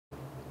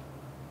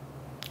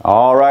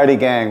Alrighty,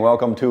 gang,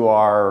 welcome to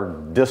our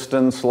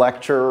distance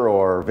lecture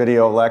or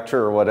video lecture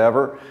or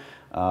whatever.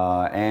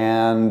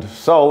 And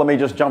so let me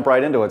just jump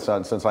right into it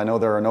since I know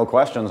there are no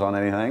questions on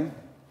anything.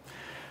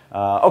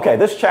 Okay,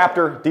 this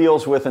chapter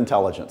deals with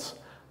intelligence.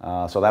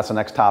 So that's the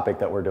next topic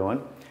that we're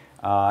doing.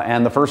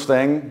 And the first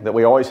thing that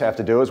we always have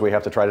to do is we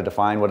have to try to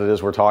define what it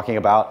is we're talking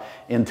about.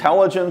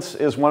 Intelligence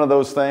is one of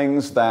those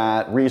things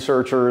that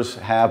researchers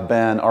have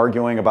been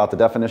arguing about the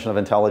definition of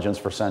intelligence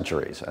for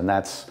centuries, and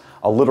that's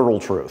a literal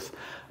truth.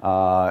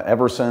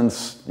 Ever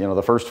since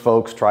the first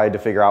folks tried to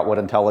figure out what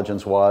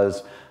intelligence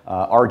was,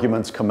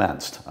 arguments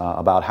commenced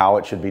about how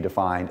it should be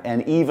defined.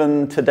 And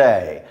even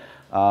today,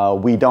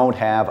 we don't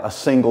have a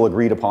single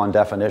agreed upon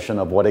definition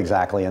of what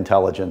exactly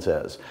intelligence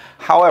is.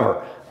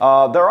 However,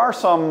 there are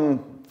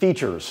some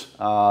features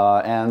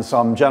and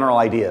some general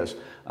ideas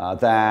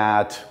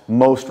that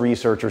most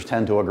researchers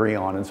tend to agree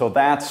on. And so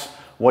that's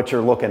what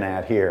you're looking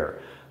at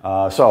here.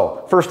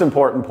 So first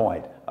important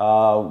point.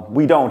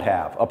 We don't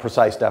have a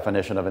precise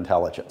definition of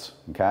intelligence,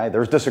 okay?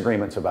 There's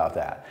disagreements about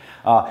that.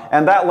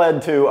 And that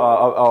led to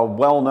a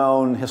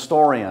well-known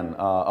historian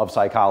of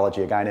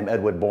psychology, a guy named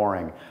Edward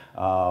Boring.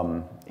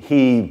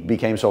 He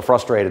became so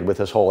frustrated with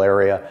this whole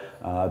area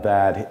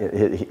that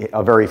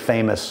a very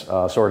famous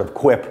sort of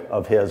quip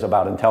of his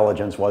about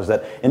intelligence was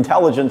that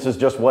intelligence is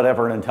just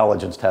whatever an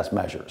intelligence test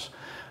measures.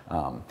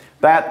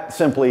 That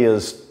simply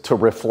is to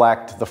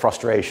reflect the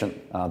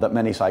frustration that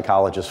many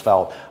psychologists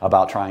felt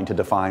about trying to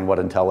define what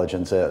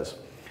intelligence is.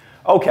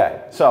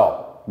 Okay,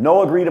 so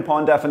no agreed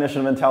upon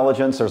definition of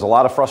intelligence. There's a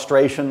lot of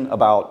frustration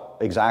about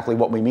exactly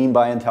what we mean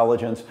by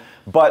intelligence,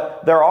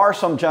 but there are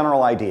some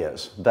general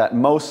ideas that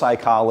most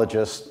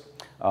psychologists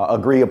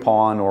agree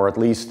upon, or at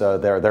least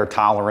they're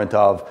tolerant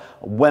of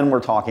when we're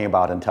talking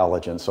about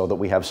intelligence, so that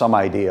we have some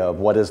idea of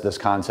what is this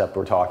concept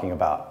we're talking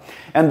about.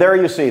 And there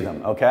you see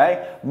them,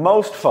 okay?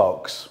 Most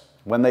folks,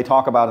 when they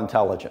talk about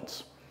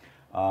intelligence,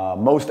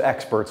 most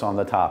experts on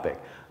the topic,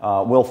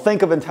 will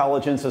think of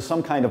intelligence as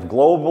some kind of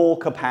global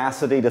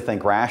capacity to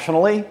think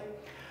rationally,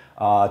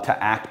 to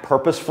act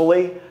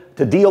purposefully,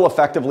 to deal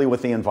effectively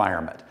with the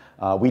environment.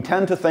 We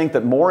tend to think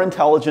that more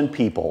intelligent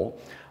people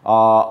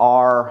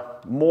are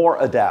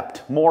more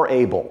adept, more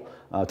able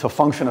to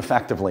function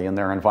effectively in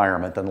their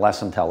environment than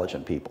less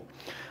intelligent people.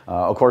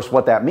 Of course,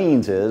 what that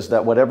means is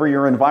that whatever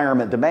your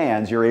environment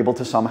demands, you're able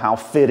to somehow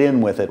fit in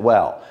with it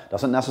well.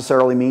 Doesn't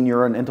necessarily mean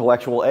you're an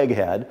intellectual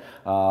egghead.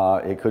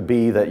 It could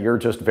be that you're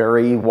just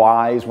very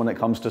wise when it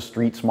comes to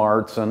street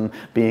smarts and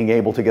being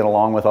able to get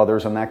along with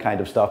others and that kind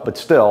of stuff, but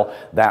still,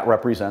 that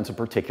represents a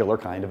particular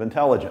kind of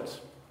intelligence.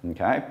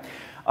 Okay?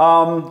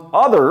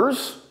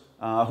 Others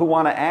who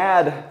want to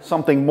add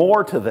something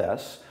more to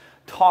this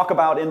talk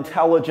about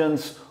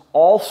intelligence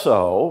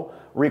also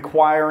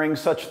requiring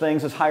such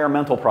things as higher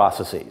mental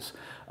processes,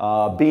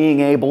 being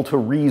able to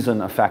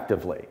reason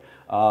effectively,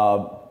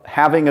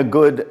 having a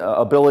good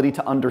ability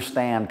to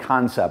understand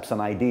concepts and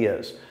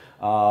ideas,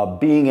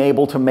 being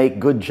able to make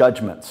good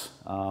judgments.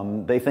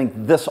 They think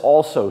this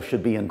also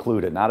should be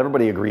included. Not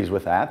everybody agrees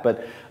with that,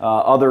 but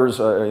others,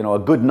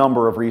 a good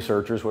number of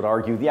researchers would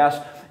argue,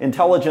 yes,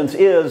 intelligence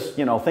is,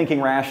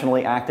 thinking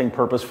rationally, acting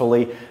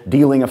purposefully,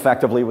 dealing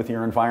effectively with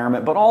your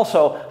environment, but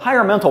also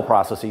higher mental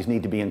processes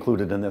need to be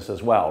included in this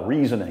as well.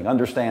 Reasoning,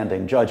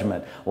 understanding,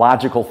 judgment,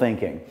 logical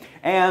thinking.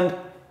 And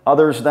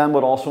others then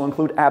would also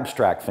include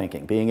abstract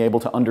thinking, being able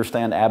to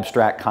understand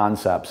abstract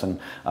concepts and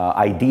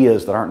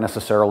ideas that aren't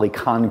necessarily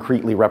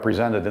concretely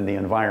represented in the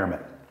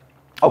environment.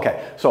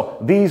 Okay, so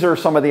these are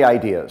some of the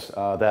ideas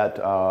that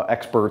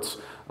experts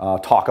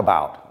talk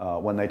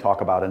about when they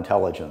talk about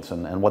intelligence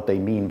and what they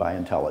mean by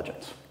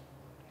intelligence.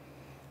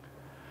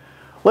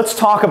 Let's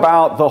talk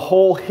about the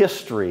whole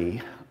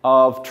history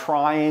of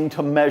trying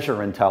to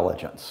measure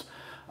intelligence,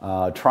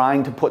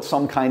 trying to put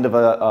some kind of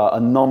a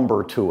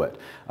number to it,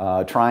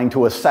 trying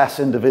to assess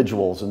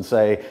individuals and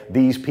say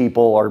these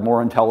people are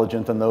more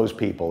intelligent than those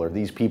people, or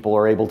these people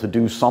are able to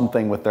do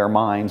something with their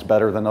minds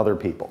better than other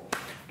people.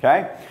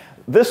 Okay?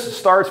 This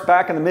starts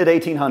back in the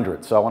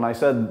mid-1800s, so when I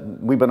said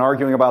we've been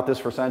arguing about this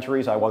for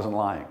centuries, I wasn't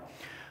lying.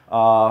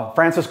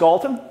 Francis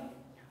Galton,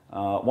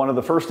 one of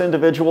the first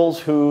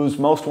individuals who's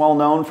most well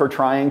known for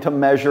trying to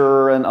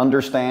measure and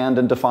understand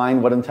and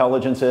define what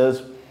intelligence is,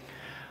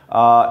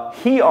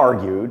 he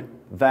argued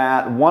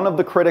that one of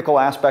the critical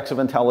aspects of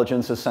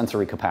intelligence is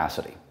sensory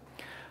capacity.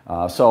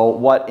 So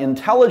what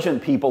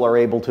intelligent people are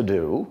able to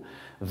do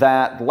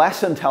that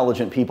less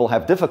intelligent people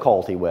have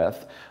difficulty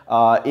with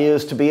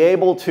is to be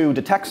able to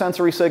detect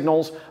sensory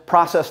signals,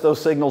 process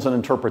those signals, and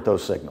interpret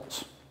those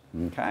signals.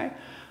 Okay?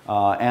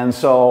 And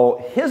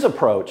so his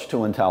approach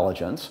to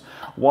intelligence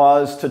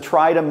was to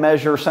try to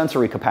measure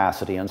sensory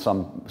capacity in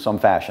some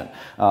fashion.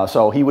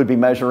 So he would be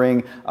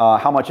measuring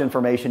how much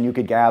information you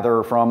could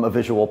gather from a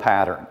visual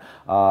pattern,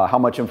 how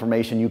much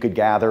information you could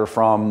gather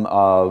from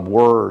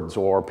words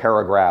or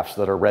paragraphs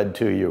that are read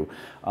to you.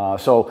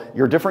 So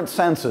your different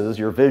senses,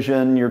 your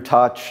vision, your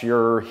touch,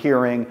 your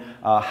hearing,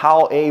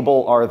 how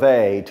able are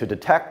they to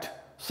detect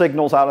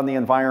signals out in the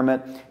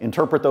environment,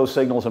 interpret those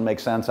signals, and make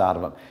sense out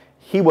of them?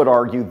 he would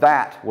argue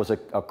that was a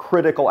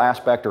critical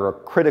aspect or a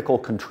critical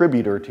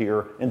contributor to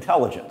your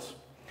intelligence.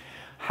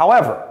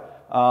 However,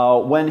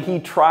 when he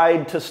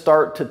tried to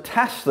start to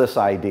test this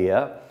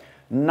idea,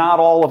 not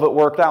all of it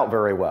worked out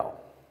very well.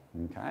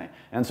 Okay?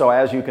 And so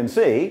as you can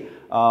see,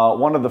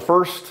 one of the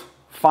first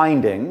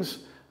findings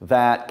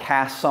that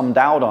cast some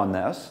doubt on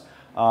this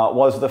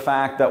was the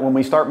fact that when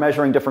we start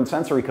measuring different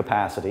sensory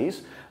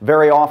capacities,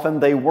 very often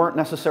they weren't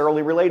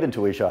necessarily related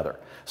to each other.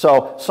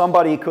 So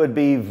somebody could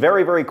be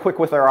very, very quick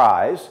with their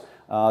eyes,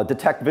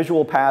 detect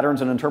visual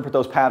patterns and interpret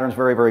those patterns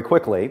very, very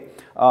quickly,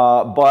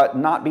 but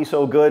not be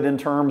so good in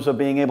terms of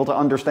being able to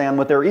understand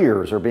with their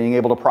ears or being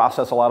able to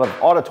process a lot of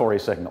auditory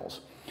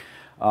signals.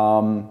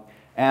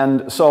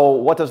 And so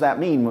what does that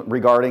mean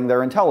regarding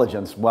their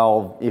intelligence?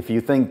 Well, if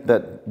you think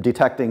that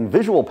detecting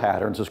visual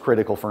patterns is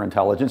critical for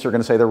intelligence, you're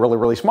going to say they're really,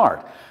 really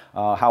smart.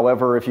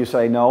 However, if you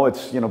say, no,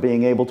 it's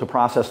being able to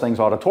process things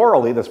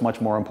auditorily that's much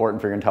more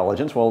important for your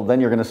intelligence, well,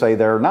 then you're going to say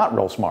they're not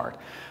real smart.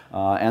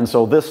 And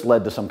so this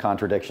led to some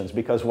contradictions,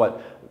 because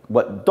what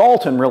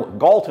Galton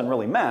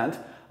really meant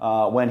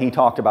when he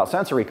talked about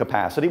sensory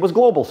capacity was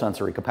global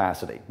sensory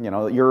capacity.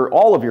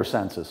 All of your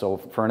senses. So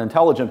for an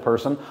intelligent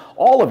person,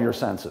 all of your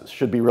senses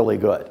should be really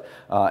good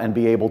and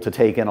be able to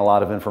take in a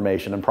lot of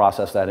information and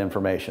process that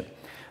information.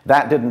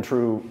 That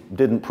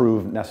didn't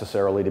prove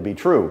necessarily to be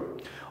true.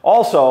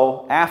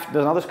 Also,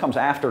 now this comes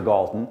after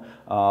Galton,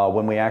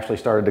 when we actually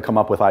started to come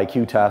up with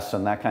IQ tests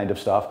and that kind of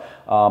stuff.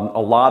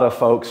 A lot of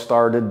folks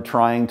started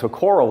trying to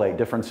correlate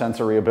different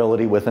sensory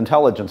ability with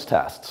intelligence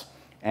tests.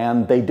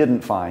 And they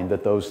didn't find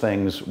that those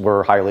things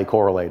were highly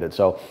correlated.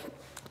 So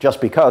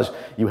just because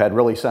you had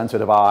really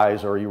sensitive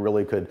eyes or you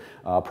really could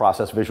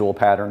process visual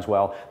patterns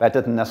well, that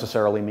didn't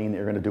necessarily mean that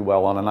you're going to do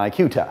well on an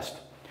IQ test.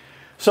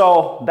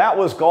 So that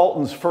was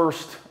Galton's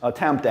first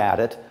attempt at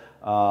it.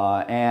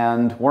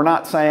 And we're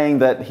not saying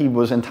that he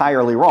was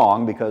entirely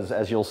wrong, because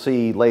as you'll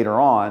see later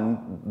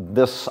on,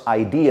 this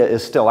idea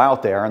is still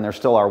out there and there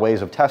still are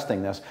ways of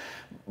testing this.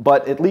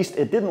 But at least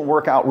it didn't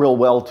work out real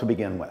well to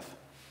begin with.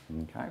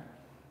 Okay.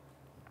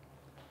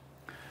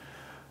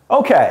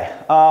 Okay,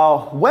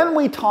 when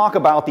we talk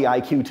about the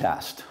IQ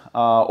test,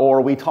 or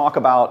we talk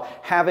about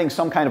having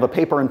some kind of a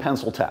paper and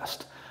pencil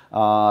test,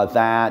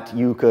 that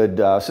you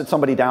could sit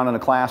somebody down in a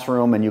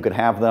classroom and you could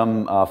have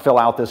them fill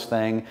out this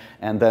thing,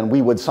 and then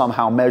we would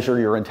somehow measure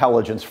your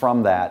intelligence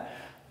from that.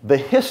 The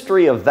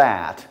history of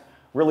that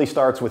really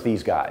starts with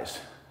these guys.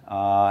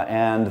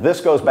 And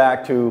this goes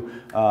back to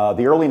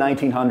the early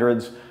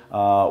 1900s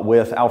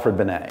with Alfred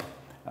Binet.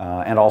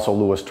 And also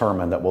Louis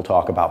Terman, that we'll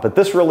talk about. But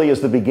this really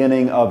is the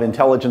beginning of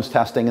intelligence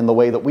testing in the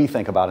way that we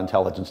think about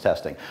intelligence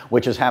testing,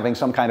 which is having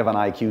some kind of an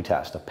IQ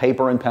test, a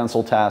paper and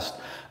pencil test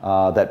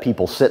that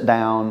people sit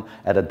down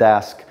at a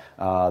desk,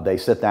 they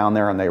sit down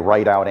there and they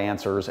write out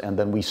answers, and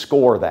then we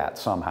score that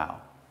somehow.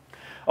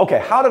 Okay,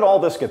 how did all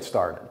this get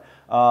started?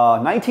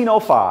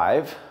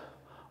 1905,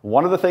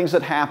 one of the things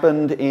that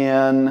happened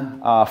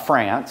in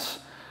France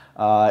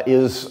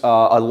is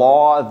a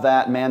law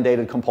that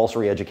mandated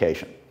compulsory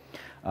education.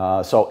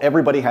 So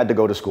everybody had to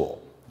go to school.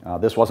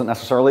 This wasn't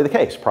necessarily the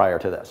case prior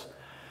to this.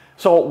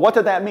 So what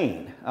did that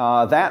mean?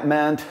 That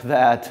meant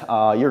that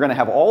you're going to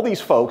have all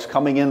these folks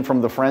coming in from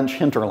the French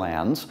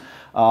hinterlands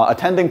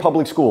attending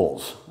public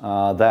schools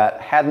that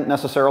hadn't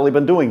necessarily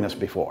been doing this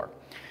before.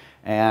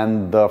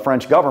 And the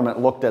French government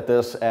looked at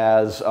this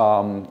as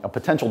a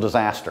potential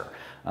disaster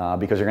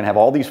because you're going to have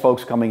all these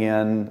folks coming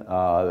in,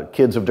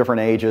 kids of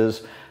different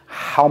ages,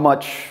 how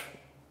much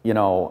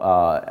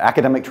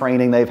academic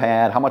training they've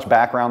had, how much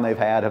background they've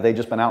had, have they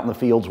just been out in the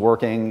fields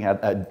working,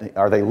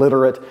 are they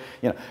literate?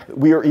 You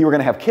were going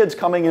to have kids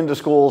coming into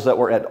schools that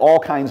were at all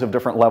kinds of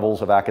different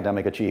levels of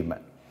academic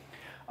achievement.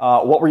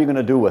 What were you going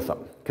to do with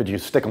them? Could you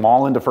stick them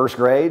all into first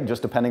grade,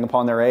 just depending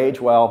upon their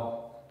age?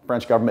 Well, the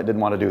French government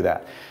didn't want to do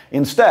that.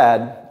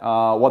 Instead,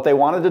 what they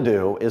wanted to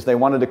do is they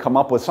wanted to come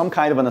up with some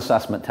kind of an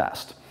assessment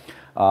test.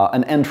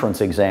 An entrance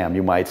exam,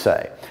 you might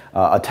say.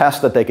 A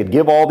test that they could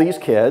give all these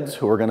kids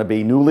who are going to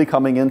be newly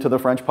coming into the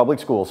French public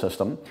school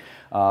system.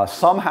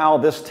 Somehow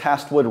this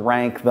test would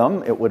rank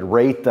them, it would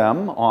rate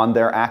them on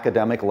their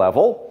academic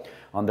level,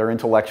 on their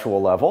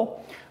intellectual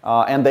level,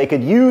 and they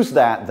could use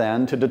that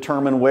then to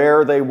determine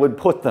where they would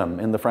put them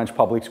in the French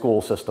public school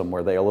system.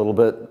 Were they a little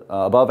bit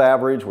above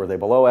average? Were they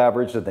below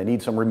average? Did they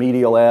need some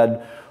remedial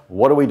ed?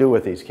 What do we do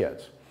with these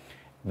kids?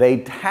 They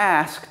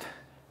tasked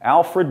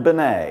Alfred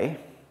Binet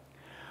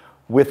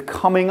with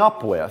coming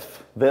up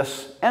with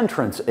this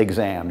entrance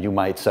exam, you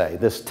might say,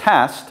 this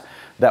test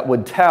that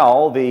would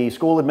tell the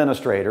school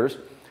administrators,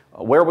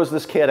 where was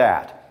this kid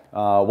at?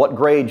 What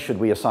grade should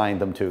we assign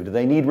them to? Do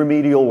they need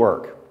remedial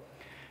work?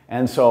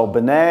 And so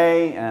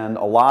Binet and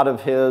a lot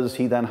of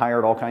he then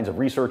hired all kinds of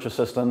research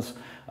assistants.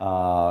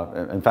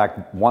 In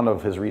fact, one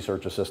of his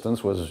research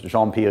assistants was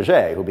Jean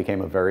Piaget, who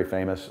became a very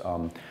famous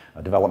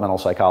developmental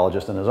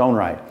psychologist in his own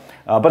right.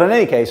 But in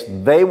any case,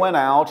 they went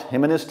out,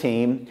 him and his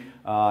team,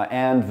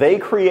 and they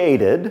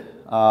created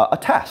a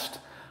test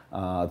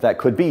that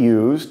could be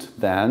used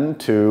then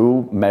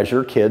to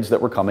measure kids that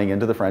were coming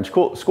into the French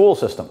school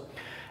system.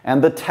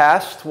 And the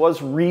test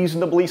was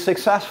reasonably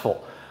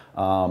successful.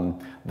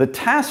 The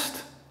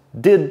test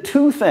did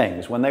two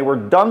things. When they were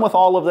done with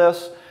all of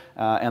this,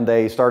 and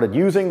they started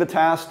using the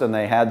test, and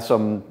they had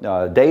some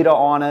data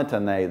on it,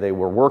 and they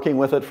were working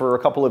with it for a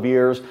couple of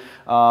years,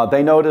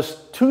 they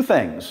noticed two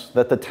things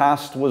that the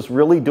test was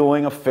really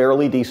doing a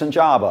fairly decent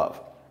job of.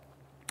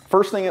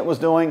 First thing it was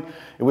doing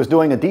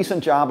a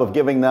decent job of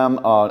giving them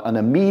an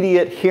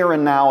immediate here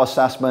and now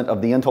assessment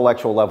of the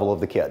intellectual level of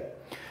the kid.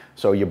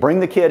 So you bring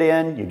the kid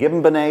in, you give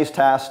them Binet's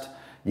test,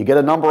 you get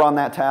a number on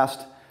that test,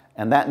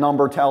 and that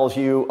number tells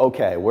you,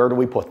 okay, where do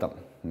we put them?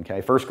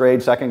 Okay, first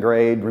grade, second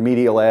grade,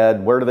 remedial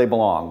ed, where do they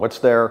belong? What's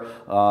their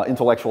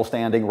intellectual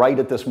standing right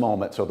at this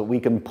moment so that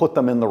we can put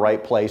them in the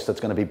right place that's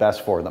going to be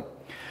best for them?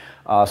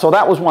 So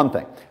that was one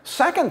thing.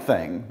 Second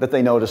thing that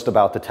they noticed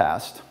about the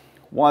test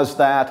was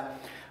that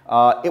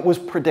it was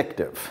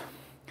predictive.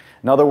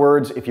 In other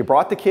words, if you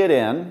brought the kid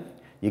in,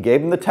 you gave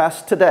them the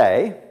test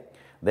today,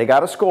 they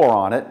got a score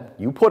on it,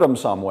 you put them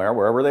somewhere,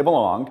 wherever they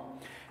belonged,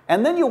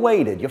 and then you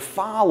waited, you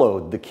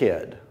followed the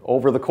kid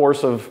over the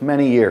course of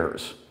many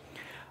years.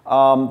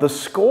 The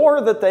score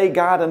that they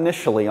got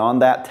initially on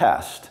that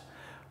test,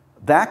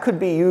 that could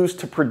be used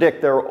to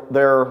predict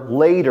their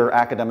later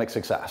academic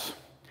success.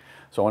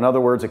 So in other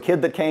words, a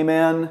kid that came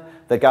in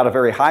that got a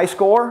very high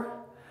score,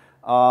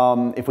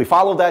 if we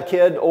followed that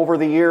kid over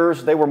the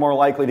years, they were more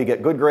likely to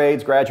get good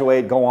grades,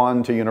 graduate, go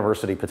on to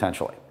university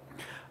potentially.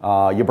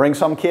 You bring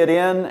some kid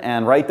in,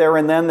 and right there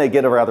and then they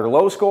get a rather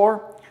low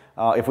score.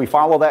 If we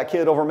follow that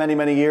kid over many,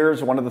 many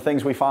years, one of the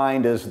things we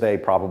find is they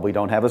probably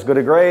don't have as good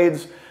a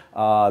grades.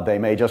 They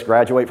may just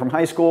graduate from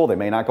high school. They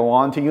may not go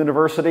on to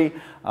university.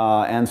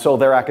 And so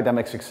their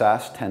academic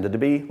success tended to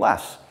be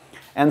less.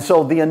 And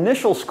so the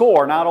initial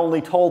score not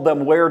only told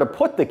them where to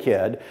put the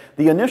kid,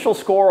 the initial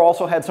score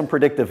also had some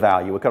predictive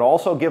value. It could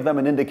also give them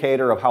an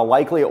indicator of how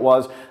likely it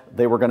was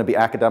they were going to be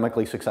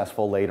academically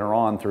successful later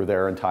on through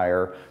their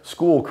entire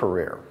school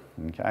career.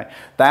 Okay?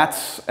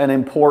 That's an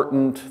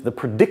important, the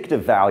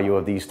predictive value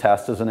of these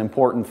tests is an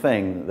important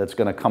thing that's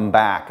going to come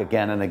back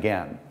again and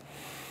again.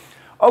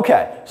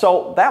 Okay,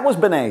 so that was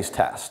Binet's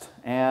test.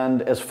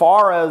 And as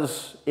far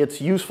as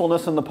its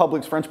usefulness in the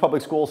French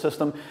public school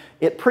system,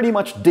 it pretty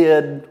much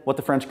did what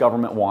the French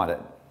government wanted.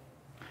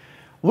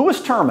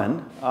 Louis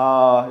Terman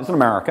is an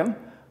American,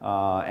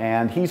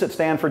 and he's at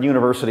Stanford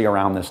University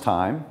around this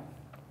time.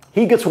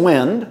 He gets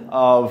wind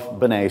of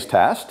Binet's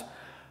test,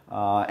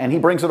 and he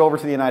brings it over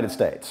to the United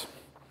States.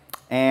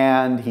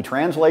 And he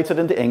translates it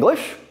into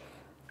English.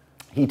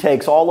 He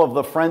takes all of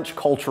the French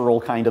cultural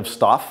kind of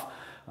stuff,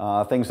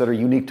 things that are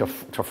unique to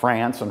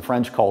France and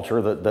French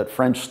culture that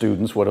French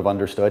students would have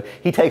understood.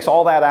 He takes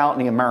all that out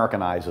and he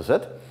Americanizes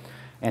it,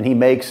 and he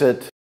makes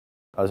it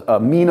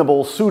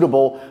amenable,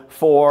 suitable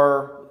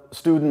for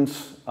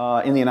students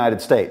in the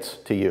United States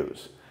to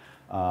use.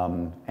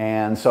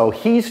 And so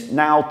he's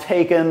now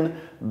taken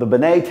the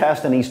Binet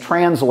test and he's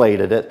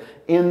translated it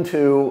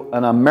into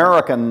an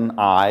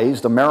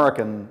Americanized,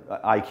 American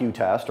IQ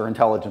test or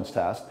intelligence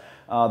test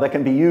that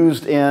can be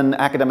used in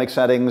academic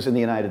settings in the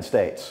United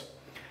States.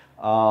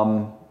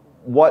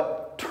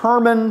 What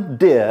Terman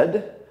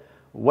did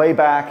way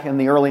back in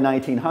the early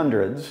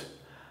 1900s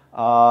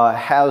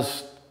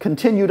has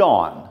continued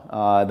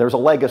on. There's a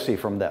legacy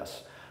from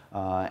this.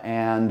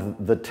 And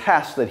the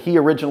test that he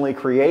originally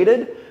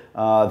created,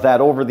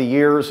 that over the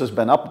years has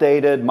been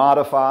updated,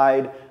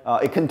 modified,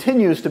 it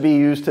continues to be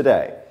used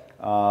today.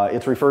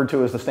 It's referred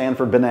to as the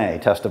Stanford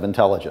Binet test of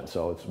intelligence.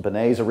 So it's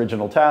Binet's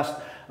original test.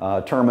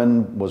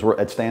 Terman was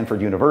at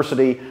Stanford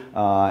University,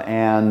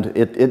 and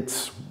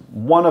it's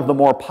one of the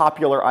more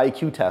popular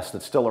IQ tests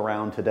that's still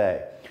around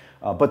today.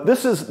 But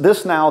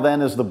this now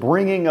then is the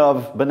bringing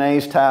of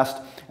Binet's test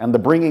and the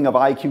bringing of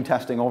IQ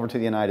testing over to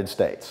the United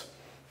States.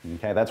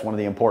 Okay, that's one of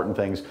the important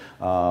things,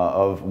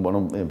 one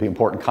of the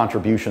important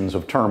contributions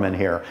of Terman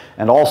here.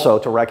 And also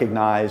to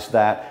recognize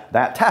that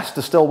that test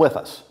is still with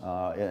us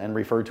and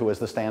referred to as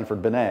the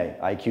Stanford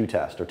Binet IQ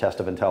test or test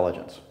of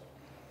intelligence.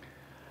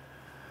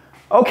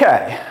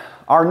 Okay,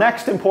 our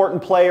next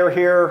important player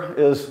here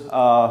is in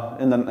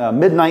the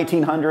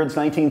mid-1900s,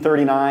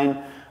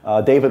 1939,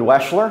 David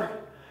Wechsler.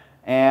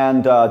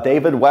 And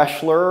David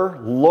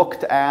Wechsler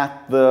looked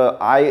at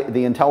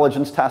the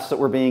intelligence tests that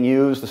were being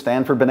used, the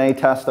Stanford Binet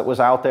test that was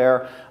out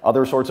there,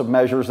 other sorts of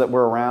measures that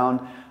were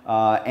around.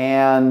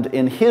 And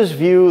in his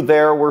view,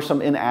 there were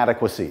some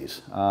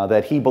inadequacies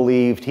that he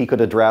believed he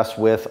could address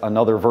with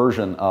another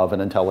version of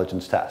an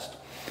intelligence test.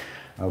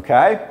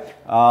 Okay?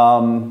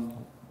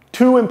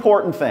 Two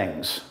important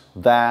things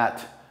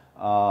that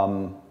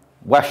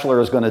Wechsler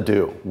is going to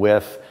do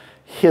with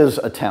his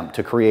attempt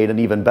to create an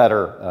even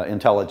better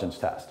intelligence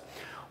test.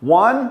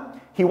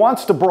 One, he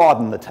wants to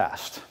broaden the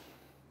test.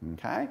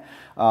 Okay?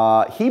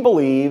 He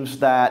believes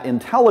that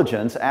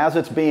intelligence, as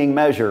it's being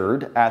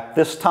measured at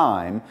this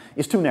time,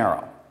 is too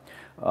narrow.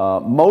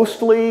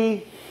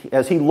 Mostly,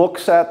 as he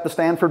looks at the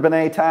Stanford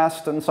Binet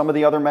test and some of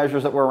the other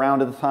measures that were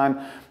around at the time,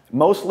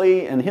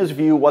 mostly, in his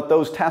view, what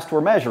those tests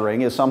were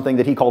measuring is something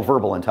that he called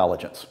verbal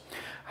intelligence.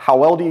 How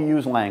well do you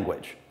use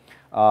language?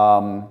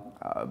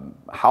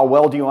 how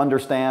well do you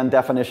understand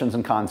definitions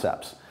and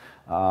concepts?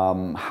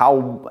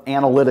 How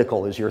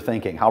analytical is your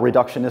thinking? How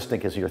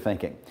reductionistic is your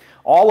thinking?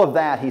 All of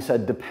that, he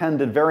said,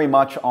 depended very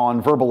much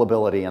on verbal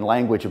ability and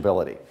language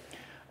ability.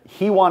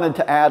 He wanted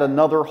to add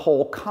another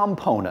whole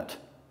component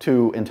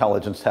to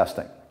intelligence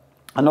testing,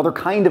 another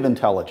kind of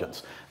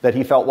intelligence that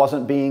he felt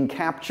wasn't being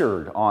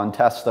captured on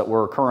tests that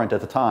were current at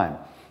the time.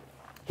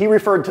 He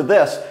referred to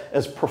this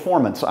as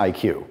performance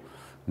IQ.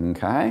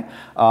 Okay?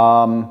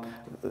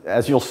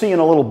 As you'll see in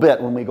a little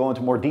bit when we go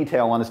into more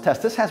detail on his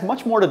test, this has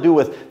much more to do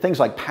with things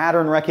like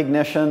pattern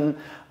recognition,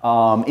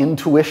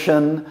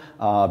 intuition,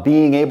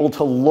 being able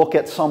to look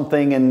at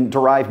something and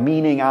derive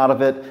meaning out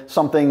of it,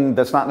 something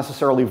that's not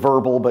necessarily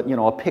verbal, but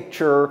a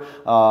picture,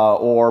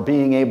 or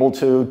being able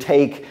to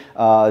take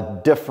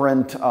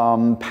different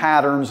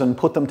patterns and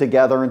put them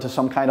together into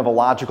some kind of a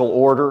logical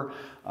order,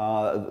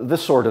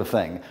 this sort of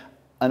thing.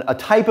 A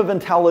type of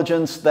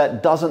intelligence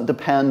that doesn't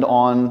depend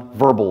on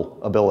verbal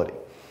ability.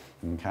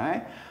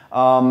 Okay?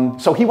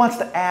 So he wants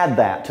to add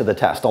that to the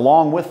test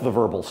along with the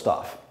verbal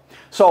stuff.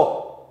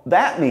 So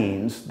that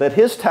means that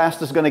his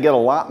test is going to get a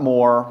lot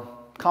more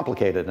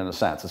complicated in a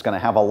sense. It's going to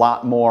have a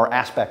lot more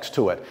aspects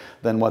to it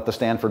than what the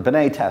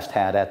Stanford-Binet test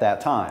had at that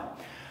time.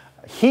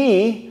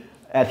 He,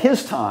 at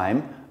his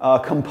time,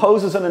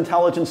 composes an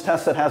intelligence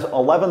test that has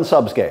 11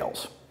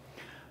 subscales.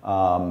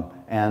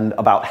 And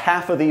about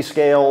half of these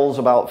scales,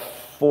 about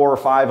 4 or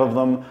 5 of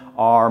them,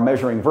 are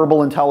measuring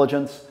verbal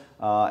intelligence.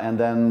 And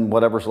then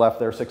whatever's left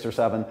there, 6 or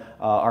 7,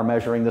 are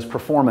measuring this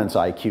performance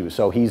IQ.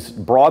 So he's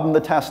broadened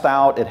the test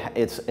out.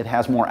 It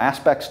has more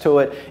aspects to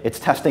it. It's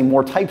testing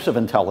more types of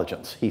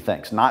intelligence, he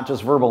thinks, not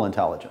just verbal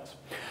intelligence.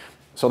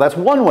 So that's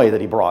one way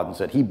that he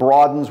broadens it. He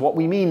broadens what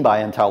we mean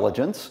by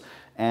intelligence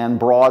and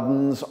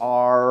broadens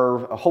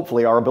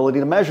hopefully our ability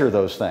to measure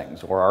those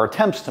things, or our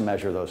attempts to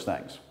measure those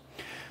things.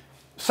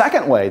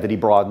 Second way that he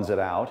broadens it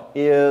out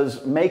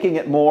is making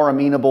it more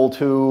amenable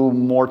to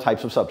more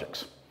types of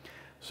subjects.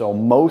 So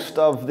most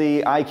of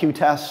the IQ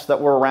tests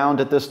that were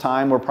around at this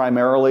time were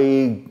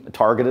primarily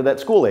targeted at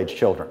school-age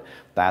children.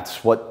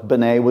 That's what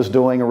Binet was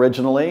doing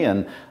originally,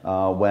 and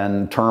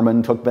when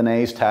Terman took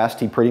Binet's test,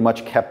 he pretty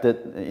much kept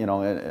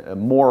it,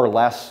 more or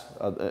less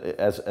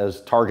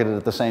as targeted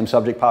at the same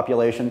subject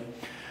population.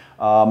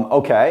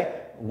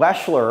 Okay,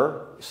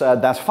 Wechsler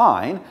said that's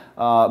fine,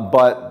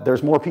 but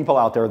there's more people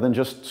out there than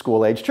just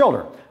school-age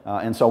children.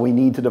 And so we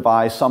need to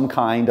devise some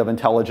kind of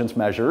intelligence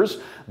measures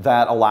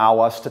that allow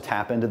us to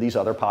tap into these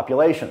other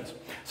populations.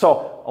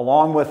 So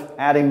along with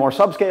adding more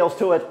subscales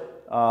to it,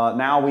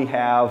 now we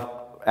have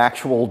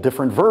actual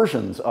different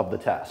versions of the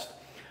test.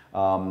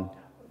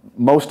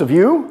 Most of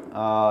you,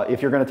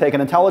 if you're going to take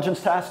an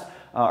intelligence test,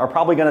 are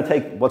probably going to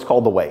take what's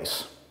called the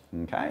WAIS.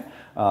 Okay?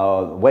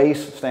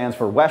 WAIS stands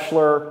for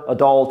Wechsler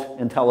Adult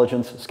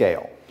Intelligence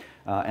Scale.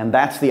 And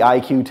that's the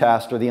IQ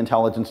test or the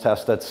intelligence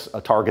test that's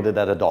targeted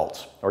at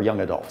adults or young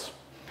adults.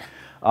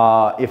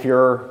 If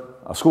you're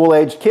a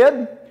school-aged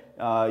kid,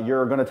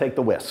 you're going to take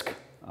the WISC,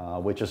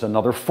 which is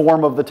another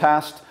form of the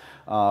test,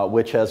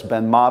 which has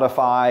been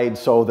modified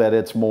so that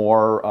it's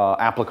more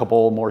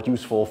applicable, more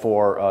useful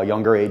for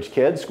younger-aged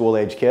kids,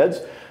 school-aged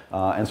kids.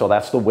 And so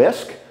that's the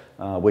WISC,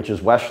 which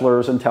is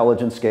Wechsler's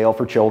Intelligence Scale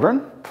for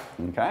Children.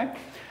 Okay?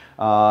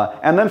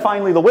 And then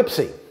finally the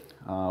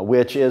WIPSI,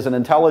 which is an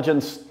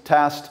intelligence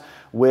test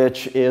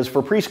which is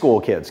for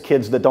preschool kids,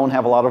 kids that don't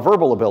have a lot of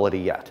verbal ability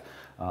yet.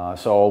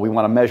 So we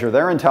want to measure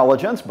their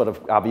intelligence,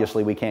 but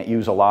obviously we can't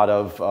use a lot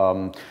of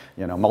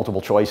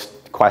multiple choice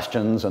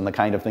questions and the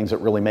kind of things that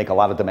really make a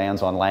lot of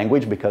demands on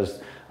language,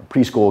 because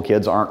preschool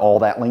kids aren't all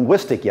that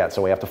linguistic yet,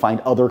 so we have to find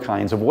other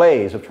kinds of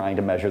ways of trying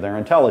to measure their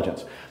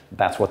intelligence.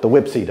 That's what the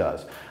WIPSI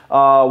does.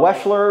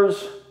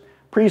 Wechsler's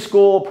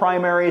Preschool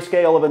Primary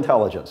Scale of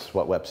Intelligence is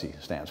what WIPSI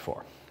stands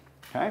for.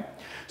 Okay?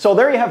 So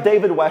there you have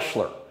David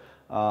Wechsler.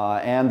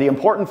 And the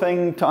important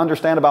thing to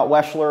understand about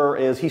Wechsler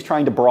is he's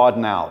trying to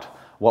broaden out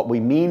what we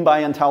mean by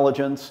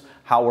intelligence,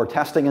 how we're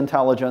testing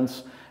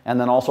intelligence, and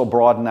then also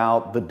broaden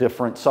out the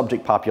different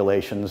subject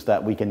populations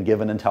that we can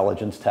give an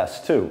intelligence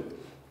test to.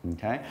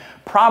 Okay?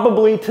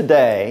 Probably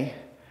today,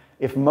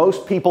 if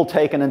most people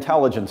take an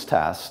intelligence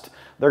test,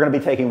 they're going to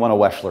be taking one of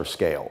Wechsler's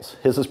scales.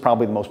 His is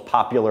probably the most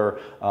popular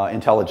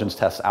intelligence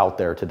test out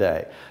there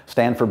today.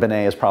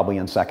 Stanford-Binet is probably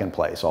in second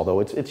place,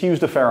 although it's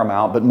used a fair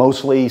amount, but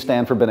mostly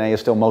Stanford-Binet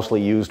is still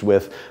mostly used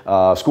with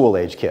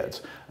school-age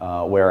kids,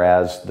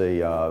 whereas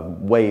the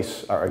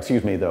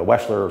the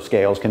Wechsler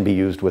scales can be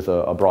used with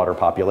a broader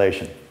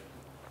population.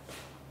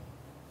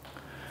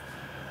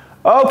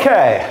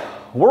 Okay,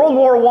 World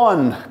War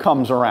I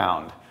comes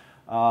around.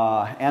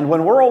 And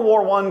when World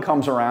War I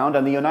comes around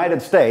and the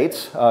United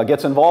States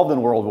gets involved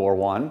in World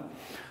War I,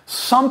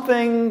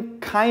 something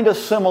kind of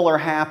similar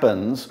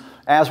happens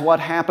as what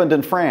happened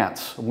in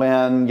France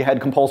when you had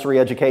compulsory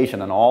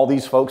education and all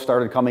these folks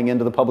started coming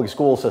into the public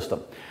school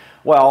system.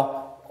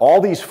 Well,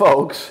 all these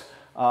folks,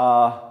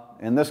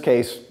 in this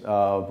case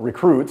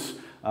recruits,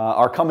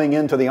 are coming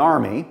into the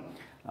Army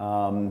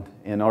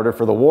in order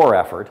for the war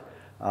effort.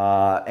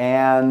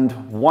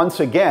 And once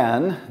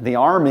again, the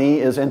Army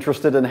is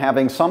interested in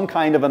having some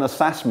kind of an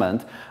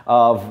assessment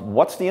of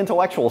what's the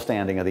intellectual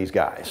standing of these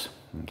guys.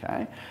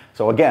 Okay?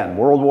 So again,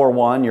 World War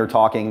I, you're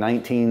talking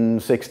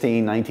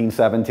 1916,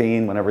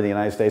 1917, whenever the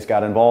United States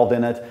got involved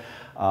in it.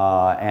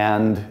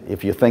 And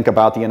if you think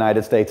about the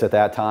United States at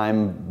that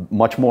time,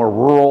 much more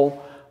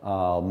rural,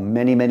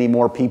 many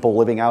more people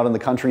living out in the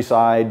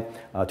countryside.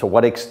 To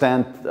what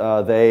extent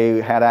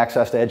they had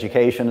access to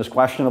education is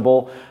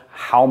questionable.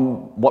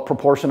 What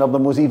proportion of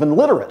them was even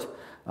literate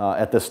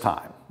at this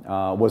time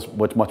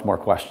was much more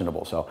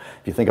questionable. So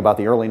if you think about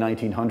the early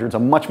 1900s, a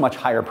much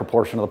higher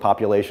proportion of the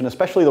population,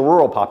 especially the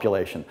rural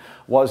population,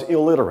 was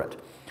illiterate.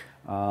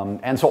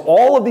 And so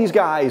all of these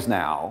guys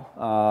now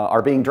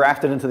are being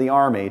drafted into the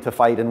Army to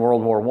fight in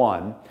World War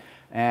I,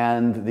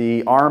 and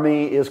the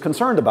Army is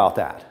concerned about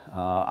that.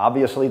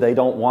 Obviously, they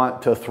don't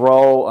want to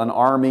throw an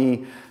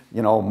Army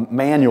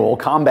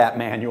combat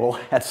manual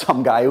at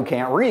some guy who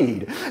can't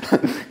read.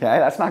 Okay,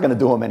 that's not going to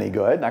do him any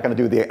good, not going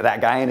to do that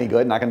guy any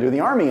good, not going to do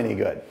the Army any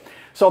good.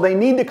 So they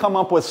need to come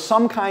up with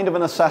some kind of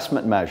an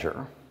assessment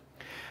measure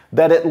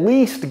that at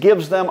least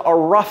gives them a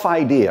rough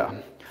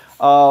idea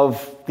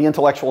of the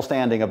intellectual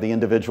standing of the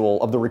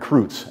individual, of the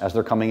recruits as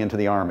they're coming into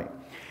the Army.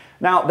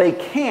 Now, they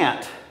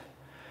can't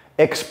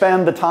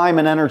expend the time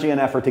and energy and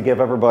effort to give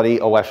everybody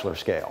a Wechsler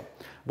scale.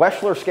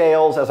 Wechsler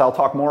scales, as I'll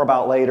talk more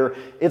about later,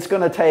 it's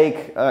going to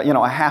take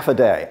a half a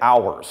day,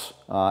 hours,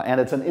 and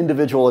it's an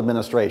individual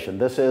administration.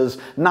 This is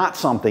not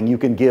something you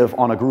can give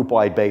on a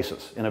group-wide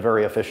basis in a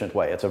very efficient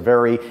way. It's a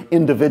very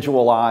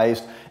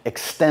individualized,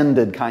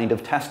 extended kind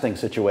of testing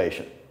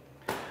situation.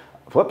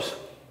 Whoops,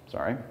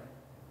 sorry.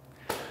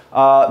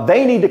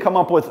 They need to come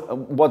up with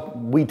what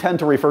we tend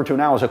to refer to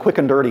now as a quick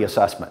and dirty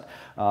assessment.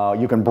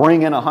 You can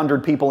bring in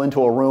 100 people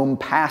into a room,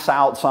 pass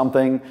out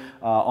something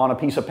on a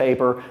piece of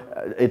paper.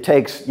 It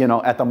takes,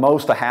 at the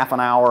most a half an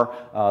hour.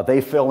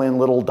 They fill in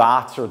little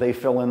dots or they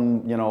fill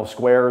in,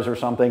 squares or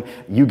something.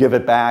 You give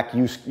it back,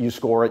 you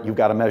score it, you've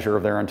got a measure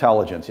of their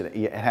intelligence.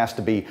 It has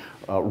to be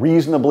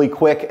reasonably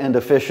quick and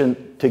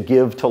efficient to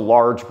give to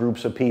large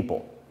groups of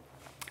people.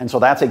 And so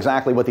that's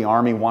exactly what the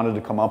Army wanted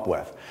to come up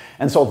with.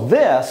 And so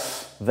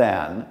this,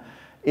 then,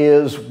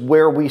 is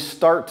where we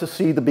start to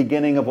see the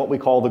beginning of what we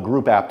call the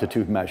group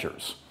aptitude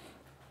measures.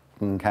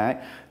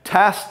 Okay?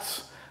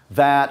 Tests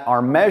that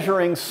are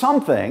measuring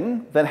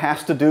something that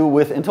has to do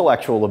with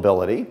intellectual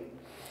ability.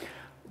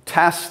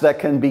 Tests that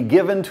can be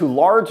given to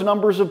large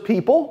numbers of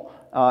people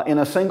in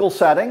a single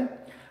setting,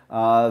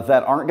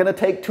 that aren't going to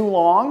take too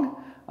long,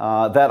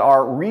 that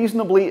are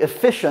reasonably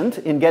efficient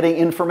in getting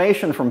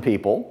information from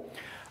people.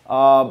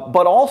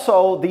 But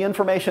also, the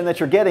information that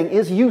you're getting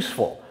is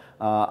useful.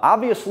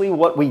 Obviously,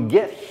 what we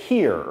get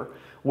here,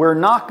 we're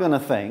not going to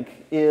think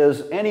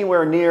is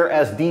anywhere near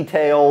as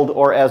detailed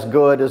or as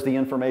good as the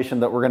information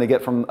that we're going to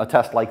get from a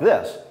test like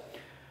this.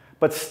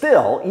 But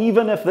still,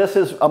 even if this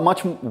is a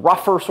much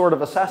rougher sort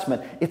of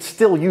assessment, it's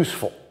still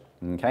useful.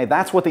 Okay,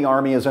 that's what the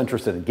Army is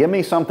interested in. Give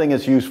me something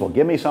that's useful.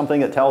 Give me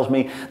something that tells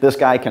me this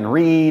guy can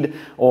read,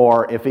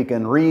 or if he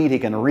can read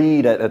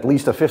at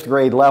least a 5th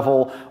grade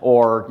level,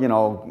 or,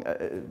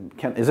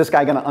 is this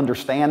guy going to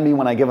understand me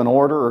when I give an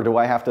order, or do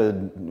I have to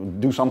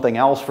do something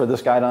else for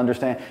this guy to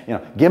understand?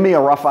 Give me a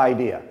rough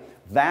idea.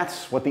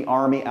 That's what the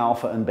Army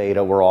Alpha and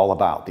Beta were all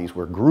about. These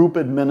were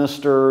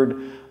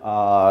group-administered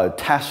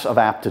tests of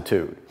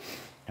aptitude.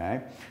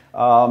 Okay?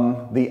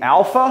 The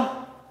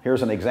Alpha,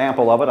 here's an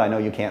example of it. I know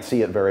you can't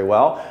see it very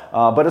well,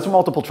 but it's a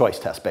multiple choice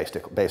test,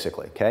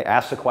 basically. Okay?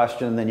 Ask the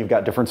question, then you've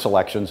got different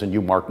selections, and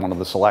you mark one of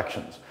the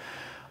selections.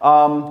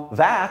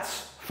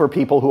 That's for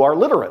people who are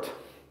literate.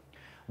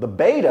 The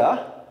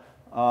Beta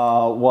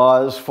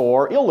was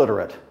for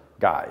illiterate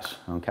guys,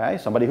 okay?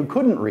 Somebody who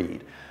couldn't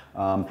read.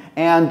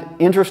 And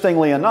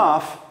interestingly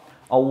enough,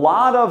 a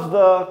lot of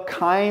the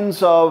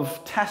kinds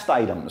of test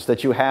items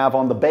that you have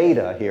on the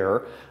Beta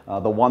here,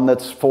 the one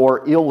that's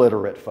for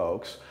illiterate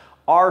folks,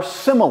 are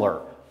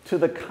similar to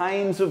the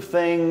kinds of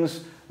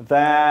things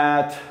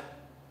that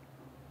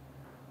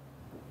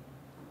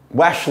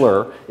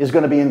Wechsler is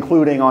going to be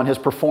including on his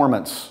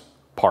performance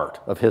part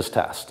of his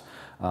test.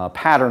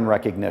 Pattern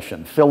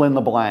recognition, fill in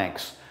the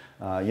blanks,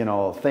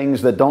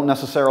 things that don't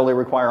necessarily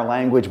require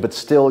language, but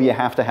still you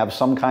have to have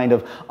some kind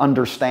of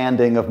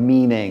understanding of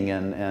meaning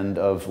and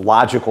of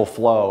logical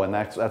flow and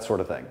that sort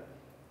of thing.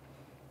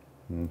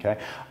 Okay.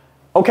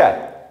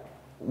 Okay.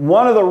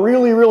 One of the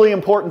really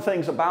important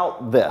things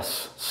about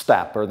this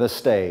step or this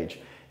stage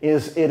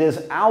is it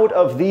is out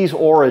of these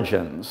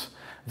origins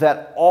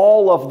that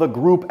all of the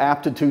group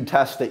aptitude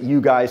tests that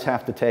you guys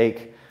have to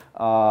take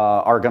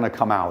are going to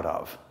come out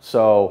of.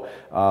 So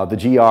the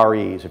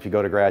GREs, if you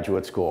go to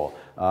graduate school,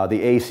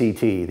 the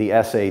ACT, the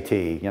SAT,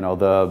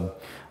 the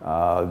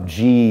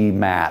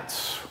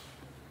GMATs,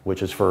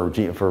 which is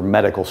for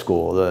medical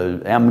school,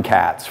 the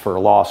MCATs for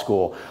law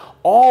school,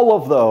 all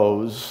of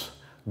those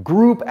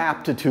group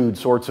aptitude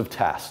sorts of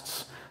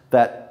tests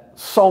that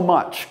so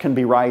much can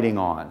be riding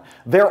on,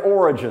 their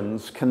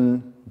origins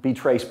can be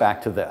traced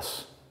back to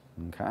this.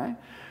 Okay?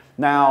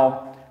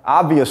 Now,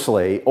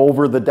 obviously,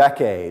 over the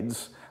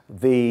decades,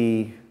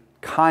 the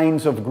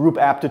kinds of group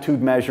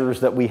aptitude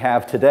measures that we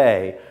have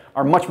today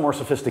are much more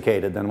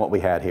sophisticated than what we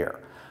had here.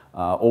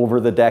 Over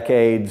the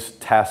decades,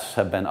 tests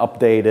have been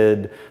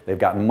updated. They've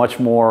gotten much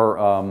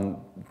more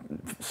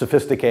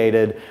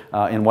sophisticated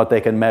in what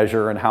they can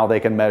measure and how they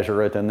can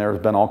measure it, and there's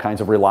been all kinds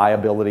of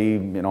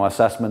reliability,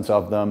 assessments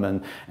of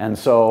them, and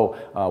so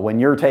when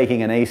you're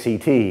taking an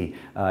ACT,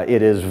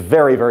 it is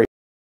very, very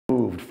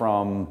moved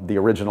from the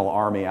original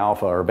Army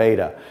Alpha or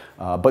Beta,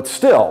 but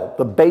still,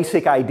 the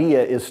basic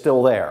idea is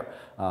still there,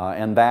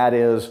 and that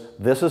is,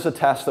 this is a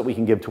test that we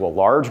can give to a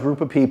large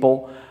group of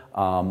people.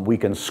 We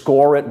can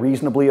score it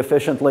reasonably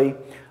efficiently.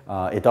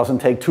 It doesn't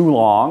take too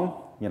long.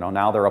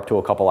 Now they're up to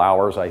a couple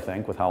hours, I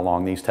think, with how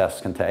long these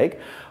tests can take.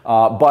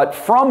 But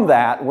from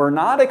that, we're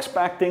not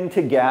expecting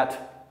to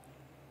get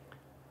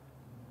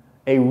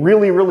a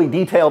really, really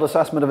detailed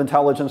assessment of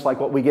intelligence like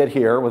what we get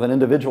here with an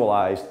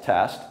individualized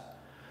test.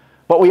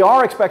 But we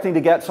are expecting to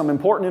get some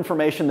important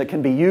information that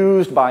can be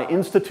used by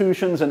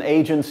institutions and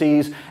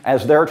agencies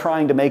as they're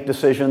trying to make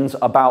decisions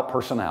about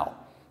personnel.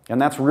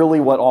 And that's really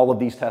what all of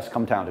these tests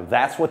come down to.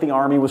 That's what the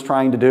Army was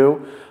trying to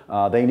do.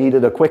 They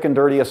needed a quick and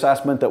dirty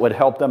assessment that would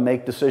help them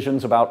make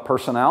decisions about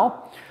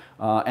personnel.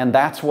 And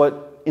that's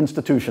what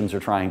institutions are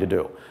trying to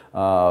do.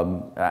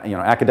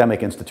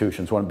 Academic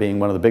institutions, being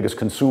one of the biggest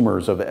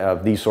consumers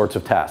of these sorts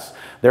of tests.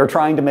 They're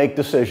trying to make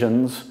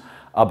decisions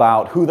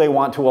about who they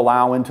want to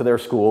allow into their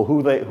school,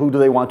 who do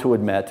they want to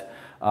admit.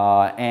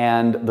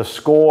 And the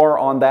score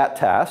on that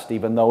test,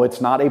 even though it's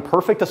not a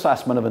perfect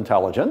assessment of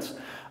intelligence,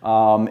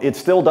 it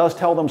still does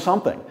tell them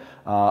something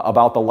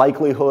about the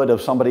likelihood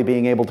of somebody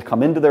being able to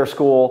come into their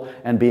school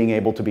and being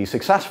able to be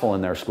successful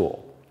in their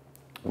school.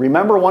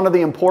 Remember, one of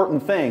the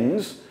important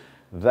things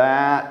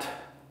that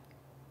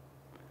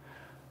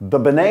the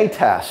Binet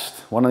test,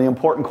 one of the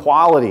important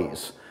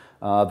qualities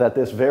that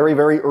this very,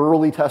 very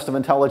early test of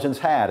intelligence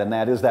had, and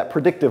that is that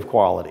predictive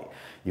quality.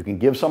 You can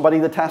give somebody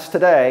the test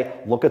today,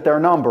 look at their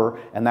number,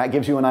 and that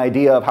gives you an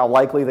idea of how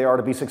likely they are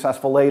to be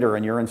successful later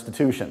in your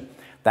institution.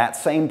 That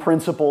same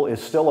principle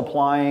is still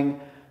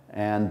applying,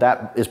 and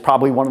that is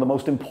probably one of the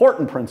most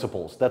important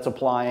principles that's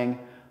applying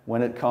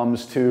when it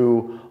comes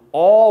to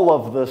all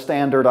of the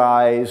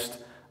standardized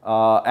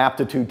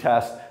aptitude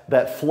tests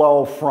that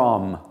flow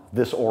from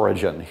this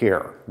origin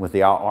here with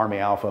the Army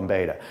Alpha and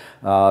Beta.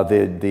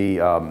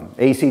 The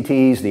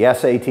ACTs, the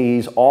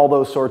SATs, all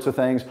those sorts of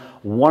things.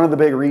 One of the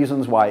big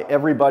reasons why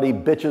everybody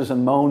bitches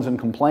and moans and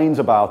complains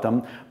about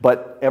them,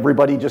 but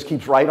everybody just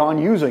keeps right on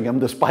using them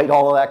despite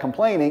all of that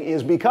complaining,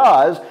 is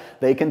because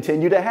they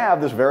continue to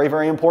have this very,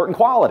 very important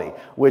quality,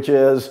 which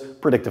is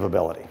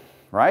predictability,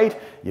 right?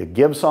 You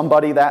give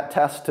somebody that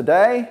test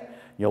today,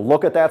 you'll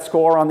look at that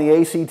score on the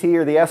ACT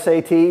or the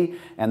SAT,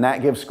 and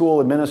that gives school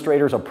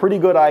administrators a pretty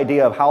good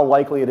idea of how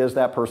likely it is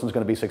that person's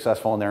going to be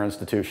successful in their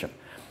institution.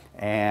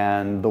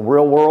 And the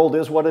real world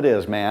is what it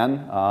is,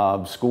 man.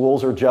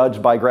 Schools are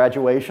judged by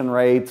graduation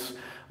rates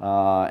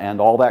and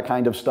all that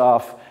kind of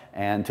stuff.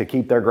 And to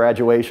keep their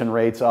graduation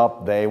rates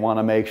up, they want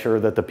to make sure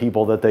that the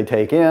people that they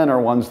take in are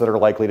ones that are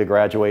likely to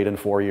graduate in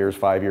 4 years,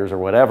 5 years, or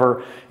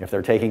whatever. If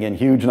they're taking in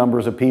huge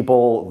numbers of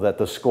people that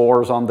the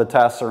scores on the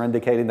tests are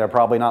indicating they're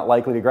probably not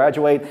likely to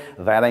graduate,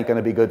 that ain't going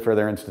to be good for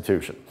their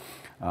institution.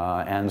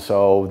 And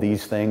so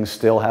these things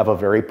still have a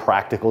very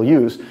practical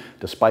use,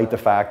 despite the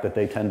fact that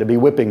they tend to be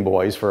whipping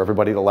boys for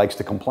everybody that likes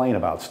to complain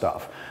about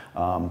stuff.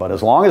 But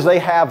as long as they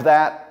have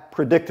that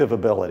predictive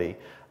ability,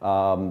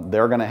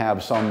 they're going to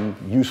have some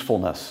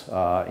usefulness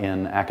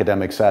in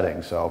academic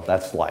settings, so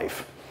that's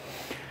life.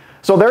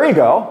 So there you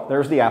go.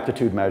 There's the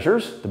aptitude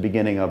measures, the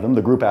beginning of them,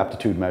 the group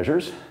aptitude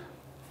measures.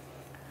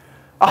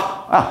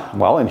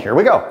 Well, and here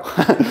we go.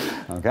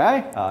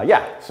 Okay,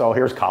 yeah, so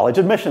here's college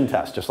admission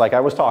test, just like I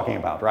was talking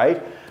about,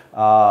 right?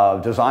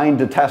 Designed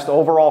to test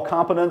overall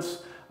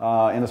competence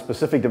in a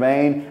specific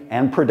domain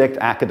and predict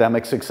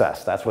academic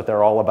success. That's what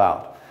they're all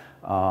about.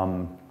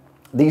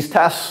 These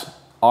tests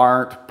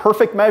aren't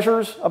perfect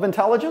measures of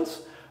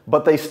intelligence,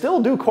 but they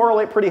still do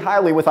correlate pretty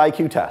highly with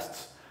IQ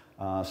tests.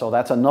 So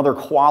that's another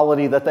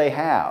quality that they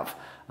have,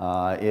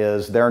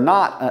 is they're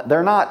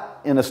not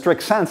in a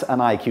strict sense an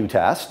IQ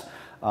test,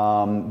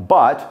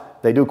 but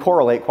they do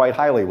correlate quite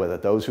highly with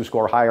it. Those who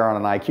score higher on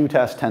an IQ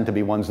test tend to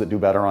be ones that do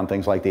better on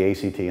things like the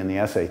ACT and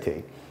the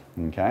SAT.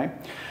 Okay?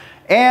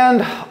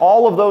 And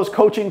all of those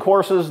coaching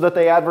courses that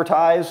they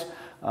advertise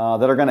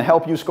that are going to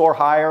help you score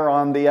higher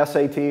on the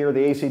SAT or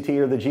the ACT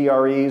or the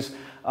GREs,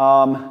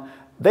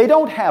 they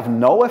don't have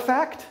no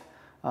effect,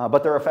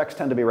 but their effects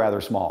tend to be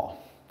rather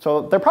small.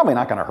 So they're probably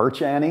not going to hurt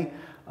you any,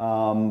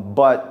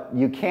 but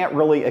you can't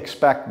really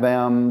expect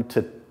them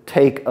to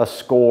take a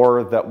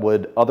score that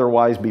would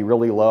otherwise be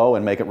really low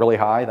and make it really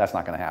high. That's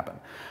not going to happen.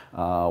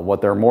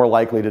 What they're more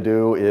likely to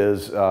do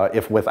is,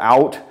 if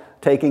without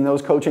taking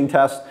those coaching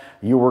tests,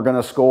 you were going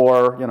to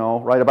score,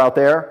 right about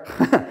there,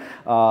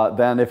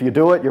 then if you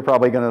do it, you're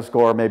probably going to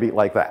score maybe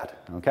like that,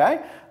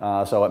 okay?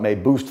 So it may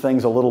boost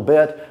things a little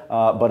bit,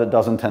 but it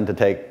doesn't tend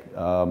to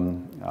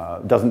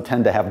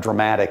have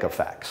dramatic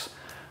effects,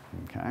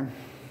 okay?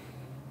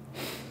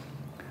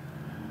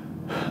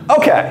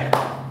 Okay,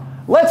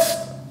 let's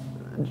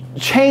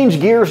change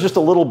gears just a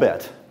little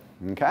bit,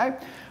 okay?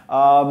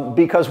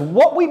 Because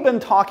what we've been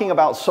talking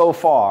about so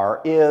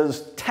far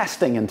is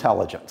testing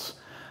intelligence.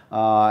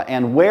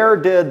 And where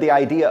did the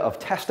idea of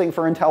testing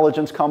for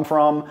intelligence come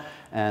from,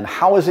 and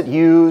how is it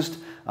used?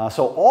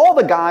 So all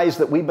the guys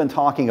that we've been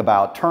talking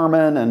about,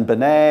 Terman and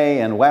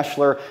Binet and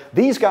Wechsler,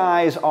 these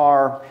guys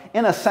are,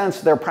 in a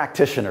sense, they're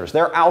practitioners.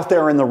 They're out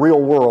there in the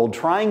real world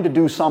trying to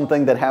do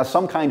something that has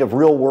some kind of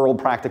real world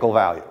practical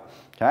value.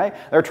 Okay?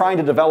 They're trying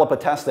to develop a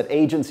test that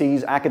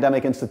agencies,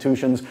 academic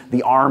institutions,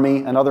 the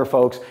Army, and other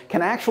folks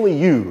can actually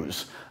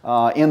use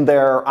in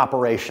their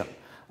operation.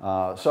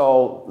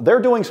 So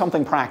they're doing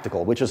something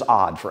practical, which is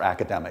odd for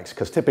academics,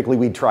 because typically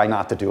we try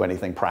not to do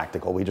anything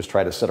practical. We just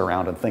try to sit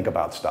around and think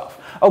about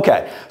stuff.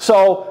 Okay,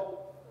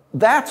 so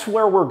that's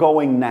where we're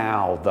going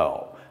now,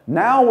 though.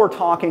 Now we're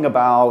talking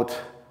about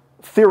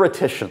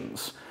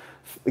theoreticians,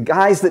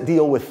 guys that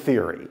deal with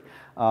theory.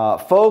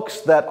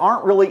 Folks that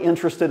aren't really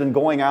interested in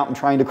going out and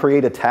trying to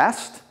create a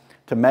test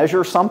to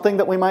measure something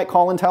that we might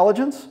call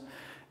intelligence.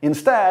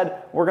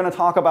 Instead, we're going to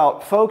talk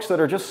about folks that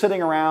are just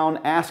sitting around,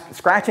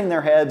 scratching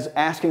their heads,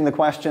 asking the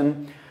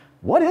question,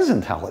 what is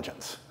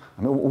intelligence?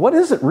 I mean, what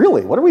is it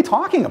really? What are we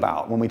talking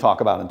about when we talk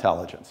about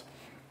intelligence?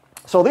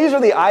 So these are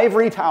the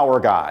ivory tower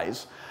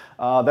guys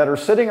that are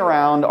sitting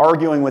around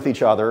arguing with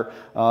each other,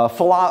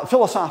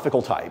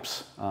 philosophical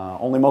types.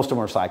 Only most of them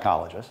are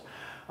psychologists.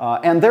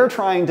 And they're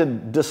trying to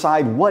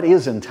decide what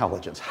is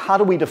intelligence. How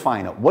do we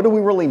define it? What do we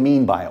really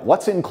mean by it?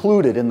 What's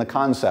included in the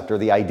concept or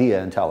the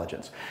idea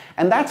intelligence?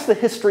 And that's the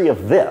history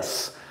of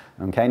this.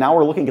 Okay, now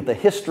we're looking at the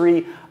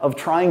history of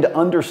trying to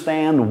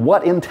understand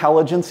what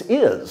intelligence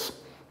is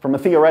from a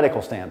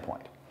theoretical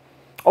standpoint.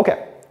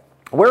 Okay,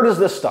 where does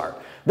this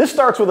start? This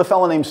starts with a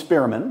fellow named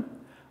Spearman,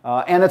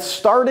 and it's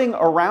starting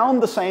around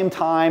the same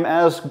time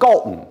as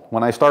Galton,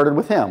 when I started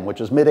with him,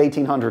 which is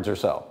mid-1800s or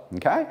so.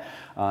 Okay?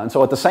 And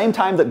so at the same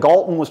time that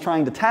Galton was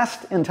trying to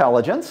test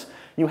intelligence,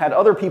 you had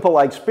other people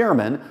like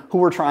Spearman who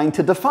were trying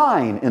to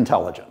define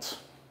intelligence.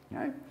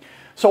 Okay?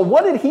 So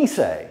what did he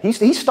say?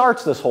 He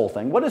starts this whole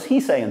thing. What does he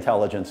say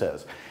intelligence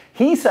is?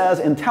 He says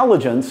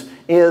intelligence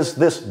is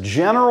this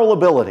general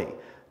ability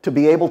to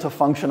be able to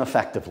function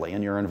effectively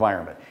in your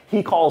environment.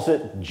 He calls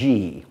it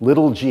G,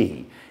 little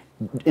g.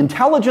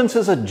 Intelligence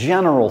is a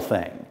general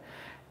thing,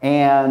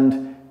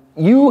 and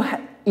you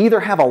either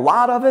have a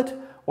lot of it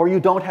or you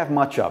don't have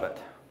much of it.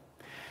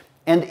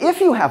 And if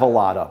you have a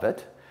lot of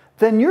it,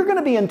 then you're going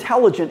to be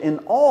intelligent in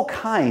all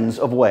kinds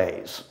of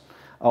ways.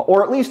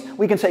 Or at least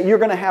we can say you're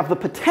going to have the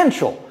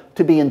potential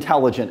to be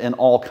intelligent in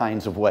all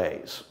kinds of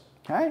ways.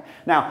 Okay?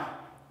 Now,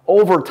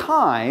 over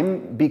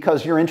time,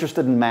 because you're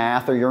interested in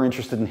math or you're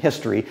interested in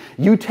history,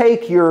 you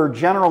take your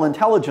general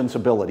intelligence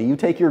ability, you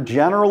take your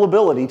general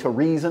ability to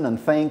reason and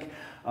think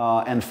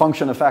and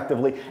function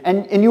effectively,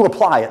 and you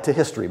apply it to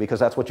history because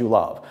that's what you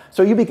love.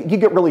 So you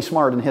get really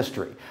smart in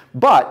history.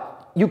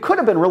 But you could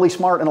have been really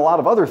smart in a lot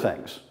of other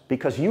things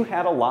because you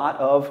had a lot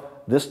of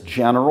this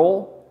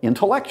general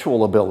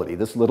intellectual ability,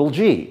 this little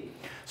g.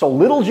 So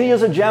little g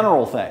is a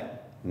general thing,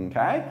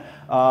 okay?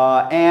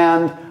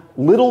 And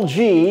little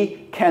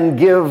g can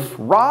give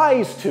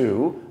rise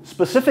to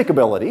specific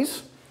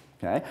abilities,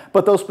 okay?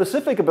 But those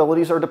specific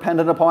abilities are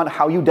dependent upon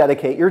how you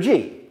dedicate your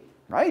g,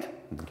 right?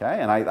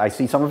 Okay, and I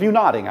see some of you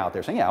nodding out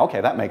there saying, yeah,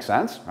 okay, that makes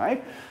sense,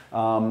 right?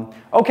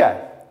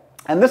 Okay,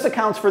 and this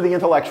accounts for the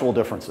intellectual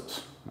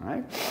differences,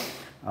 right?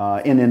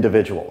 In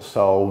individuals.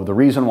 So the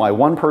reason why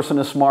one person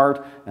is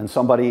smart and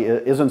somebody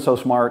isn't so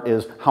smart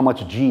is how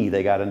much G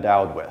they got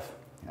endowed with.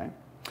 Okay?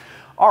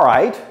 All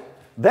right,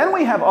 then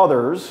we have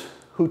others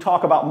who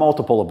talk about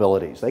multiple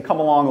abilities. They come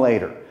along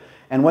later.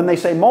 And when they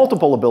say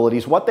multiple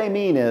abilities, what they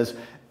mean is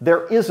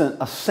there isn't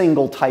a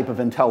single type of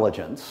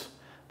intelligence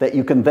that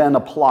you can then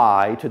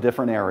apply to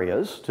different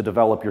areas to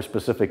develop your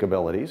specific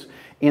abilities.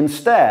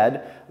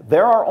 Instead,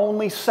 there are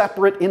only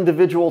separate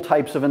individual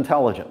types of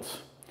intelligence.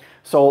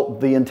 So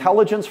the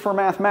intelligence for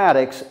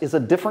mathematics is a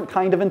different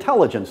kind of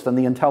intelligence than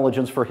the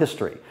intelligence for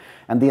history.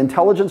 And the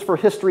intelligence for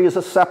history is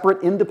a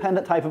separate,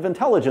 independent type of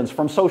intelligence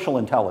from social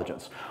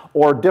intelligence,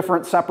 or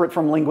different, separate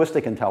from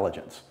linguistic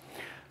intelligence.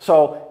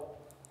 So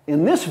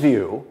in this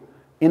view,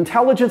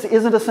 intelligence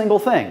isn't a single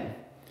thing.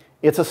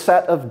 It's a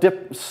set of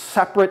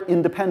separate,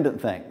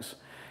 independent things.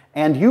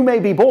 And you may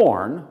be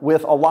born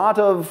with a lot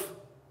of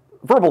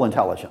verbal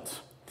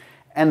intelligence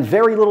and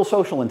very little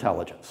social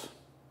intelligence,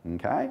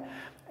 okay?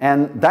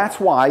 And that's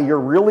why you're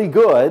really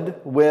good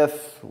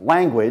with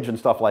language and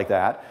stuff like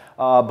that,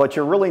 but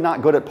you're really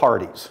not good at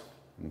parties,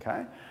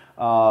 okay?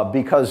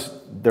 Because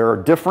there are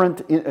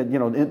different,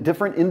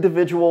 different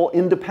individual,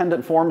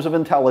 independent forms of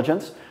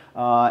intelligence,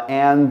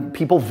 and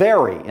people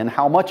vary in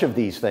how much of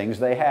these things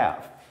they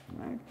have.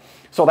 Right?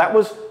 So that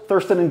was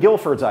Thurston and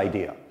Guilford's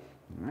idea,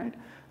 right?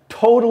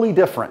 Totally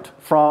different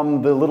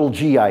from the little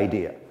g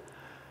idea.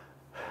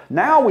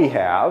 Now we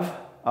have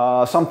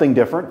something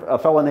different, a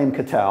fellow named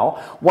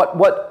Cattell.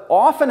 What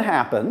often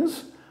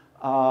happens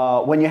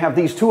when you have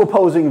these two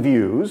opposing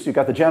views, you've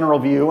got the general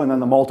view and then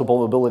the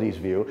multiple abilities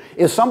view,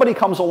 is somebody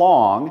comes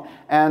along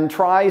and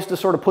tries to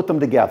sort of put them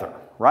together,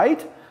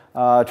 right?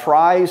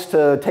 tries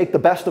to take the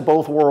best of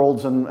both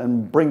worlds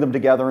and bring them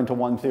together into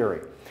one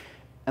theory.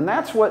 And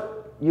that's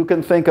what you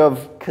can think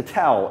of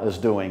Cattell as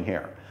doing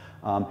here.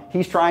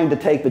 He's trying to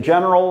take the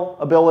general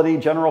ability,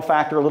 general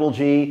factor little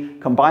g,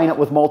 combine it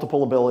with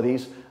multiple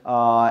abilities,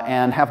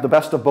 and have the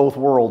best of both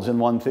worlds in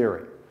one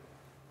theory.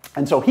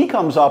 And so he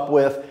comes up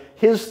with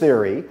his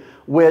theory,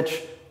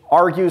 which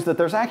argues that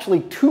there's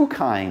actually two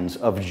kinds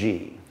of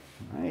g.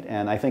 Right?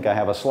 And I think I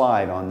have a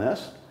slide on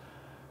this.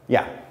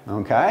 Yeah,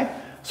 okay.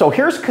 So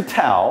here's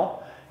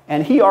Cattell,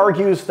 and he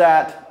argues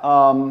that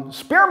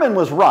Spearman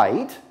was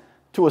right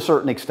to a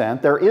certain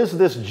extent. There is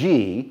this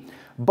g,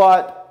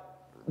 but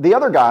the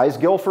other guys,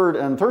 Guilford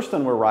and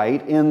Thurston, were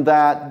right in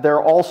that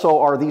there also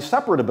are these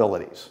separate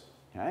abilities.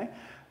 Okay?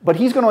 But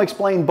he's going to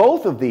explain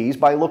both of these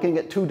by looking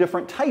at two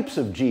different types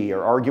of G,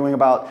 or arguing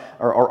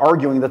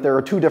that there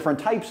are two different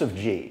types of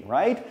G,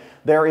 right?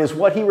 There is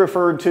what he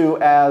referred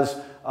to as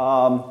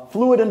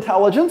fluid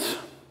intelligence,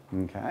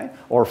 okay,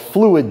 or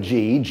fluid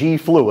G, G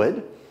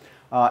fluid,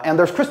 and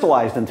there's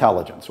crystallized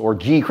intelligence, or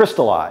G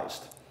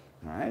crystallized,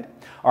 all right?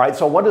 All right,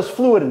 so what is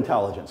fluid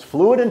intelligence?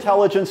 Fluid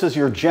intelligence is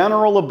your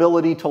general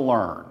ability to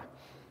learn,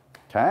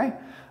 okay?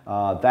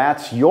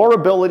 That's your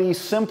ability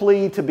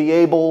simply to be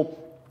able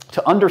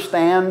to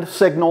understand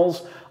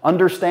signals,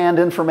 understand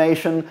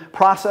information,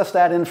 process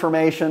that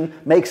information,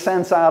 make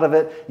sense out of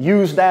it,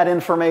 use that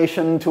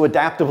information to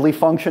adaptively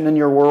function in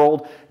your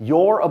world.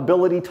 Your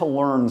ability to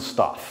learn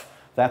stuff.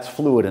 That's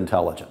fluid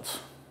intelligence,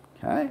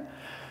 okay?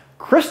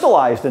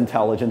 Crystallized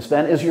intelligence,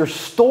 then, is your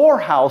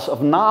storehouse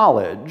of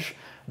knowledge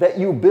that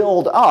you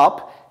build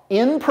up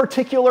in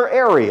particular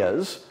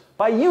areas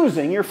by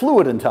using your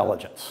fluid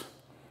intelligence.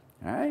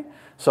 Okay?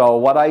 So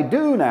what I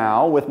do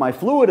now with my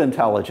fluid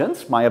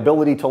intelligence, my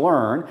ability to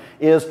learn,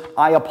 is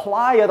I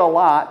apply it a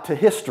lot to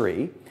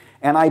history,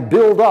 and I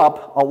build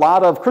up a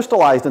lot of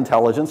crystallized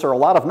intelligence or a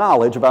lot of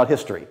knowledge about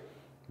history.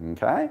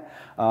 Okay?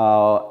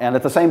 And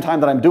at the same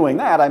time that I'm doing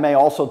that, I may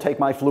also take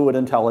my fluid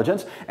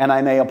intelligence and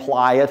I may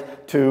apply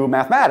it to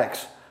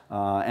mathematics.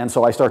 And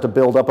so I start to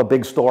build up a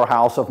big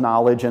storehouse of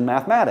knowledge in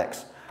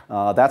mathematics.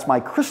 That's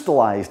my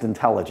crystallized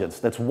intelligence.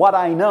 That's what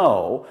I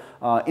know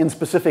in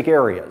specific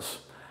areas.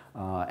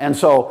 And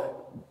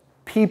so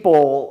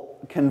people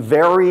can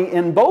vary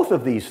in both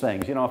of these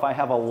things. You know, if I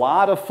have a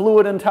lot of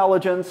fluid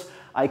intelligence,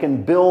 I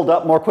can build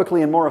up more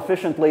quickly and more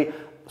efficiently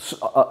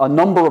a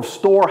number of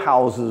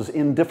storehouses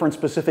in different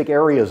specific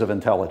areas of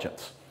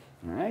intelligence.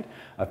 All right?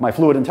 If my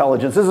fluid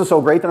intelligence isn't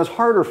so great, then it's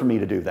harder for me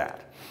to do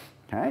that.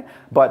 Okay?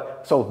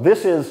 But so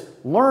this is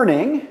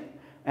learning,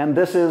 and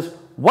this is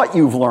what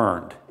you've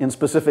learned in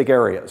specific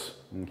areas.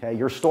 Okay?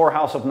 Your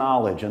storehouse of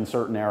knowledge in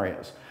certain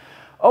areas.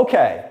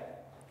 Okay,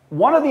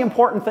 one of the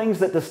important things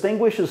that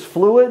distinguishes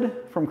fluid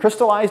from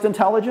crystallized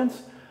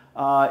intelligence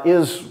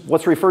is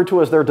what's referred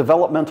to as their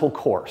developmental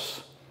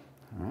course.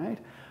 All right?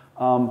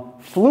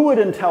 Fluid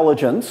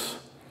intelligence,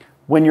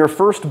 when you're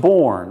first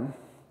born,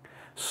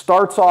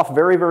 starts off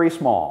very, very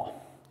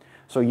small.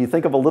 So you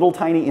think of a little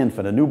tiny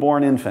infant, a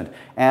newborn infant,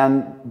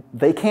 and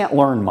they can't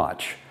learn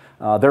much.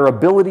 Their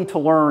ability to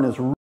learn is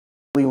really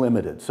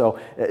limited. So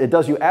it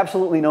does you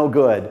absolutely no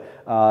good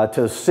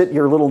to sit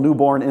your little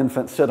newborn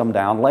infant, sit them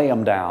down, lay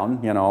them down,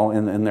 you know,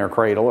 in their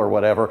cradle or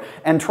whatever,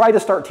 and try to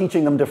start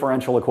teaching them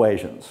differential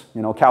equations,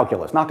 you know,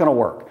 calculus. Not going to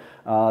work.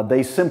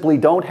 They simply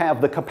don't have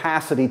the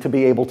capacity to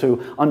be able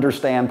to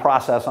understand,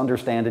 process,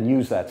 understand, and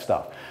use that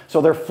stuff.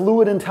 So their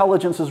fluid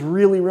intelligence is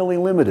really, really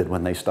limited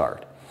when they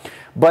start.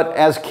 But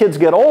as kids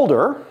get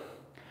older,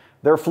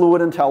 their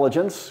fluid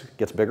intelligence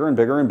gets bigger and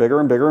bigger and bigger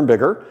and bigger and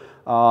bigger.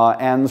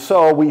 And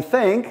so we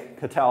think,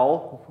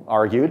 Cattell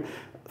argued,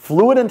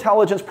 fluid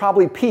intelligence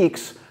probably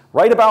peaks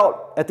right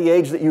about at the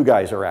age that you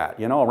guys are at,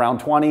 you know, around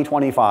 20,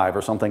 25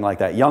 or something like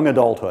that, young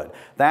adulthood.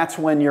 That's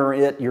when you're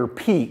at your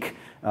peak,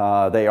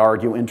 they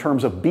argue, in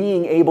terms of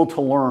being able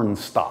to learn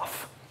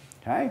stuff.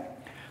 Okay?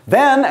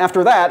 Then,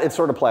 after that, it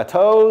sort of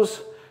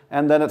plateaus,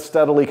 and then it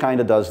steadily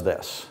kind of does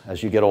this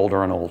as you get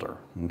older and older,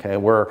 okay,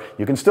 where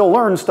you can still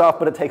learn stuff,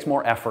 but it takes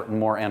more effort and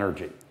more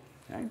energy.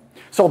 Okay?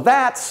 So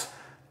that's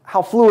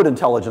how fluid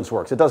intelligence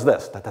works. It does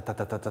this, like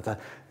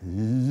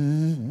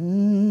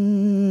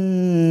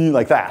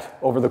that,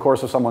 over the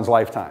course of someone's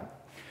lifetime.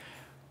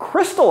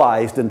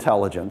 Crystallized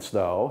intelligence,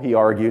 though, he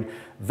argued,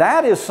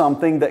 that is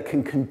something that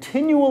can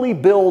continually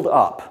build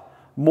up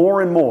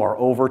more and more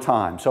over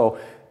time. So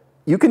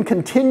you can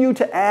continue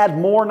to add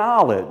more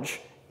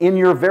knowledge in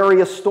your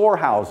various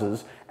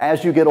storehouses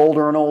as you get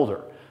older and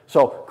older.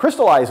 So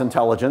crystallized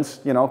intelligence,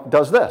 you know,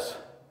 does this,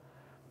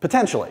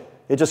 potentially.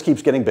 It just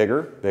keeps getting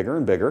bigger, bigger,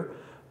 and bigger.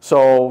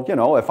 So, you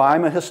know, if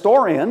I'm a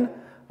historian,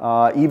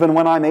 even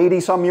when I'm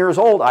 80-some years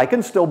old, I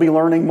can still be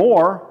learning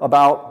more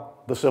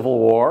about the Civil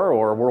War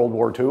or World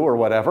War II or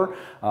whatever.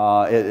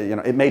 You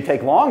know, it may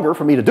take longer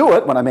for me to do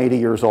it when I'm 80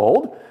 years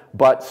old,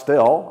 but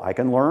still, I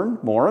can learn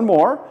more and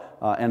more.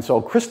 And so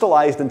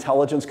crystallized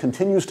intelligence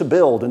continues to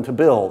build and to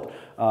build,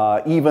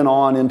 even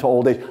on into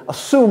old age,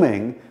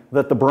 assuming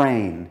that the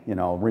brain, you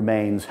know,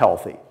 remains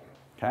healthy.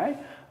 Okay?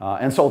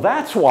 And so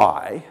that's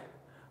why,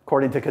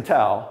 according to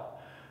Cattell,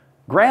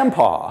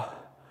 Grandpa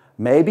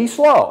may be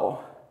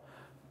slow,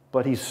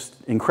 but he's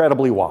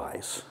incredibly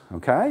wise,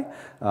 okay?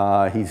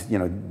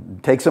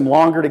 Takes him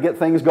longer to get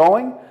things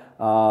going,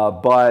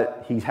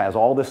 but he has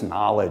all this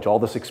knowledge, all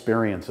this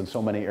experience in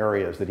so many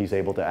areas that he's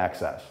able to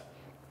access.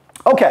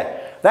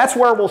 Okay, that's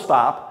where we'll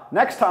stop.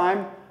 Next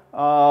time,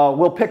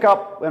 we'll pick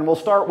up and we'll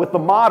start with the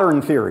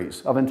modern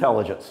theories of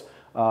intelligence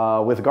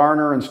with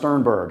Garner and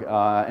Sternberg.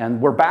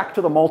 And we're back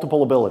to the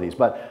multiple abilities,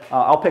 but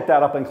I'll pick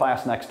that up in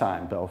class next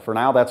time. So for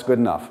now, that's good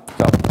enough.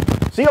 So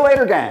see you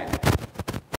later, gang.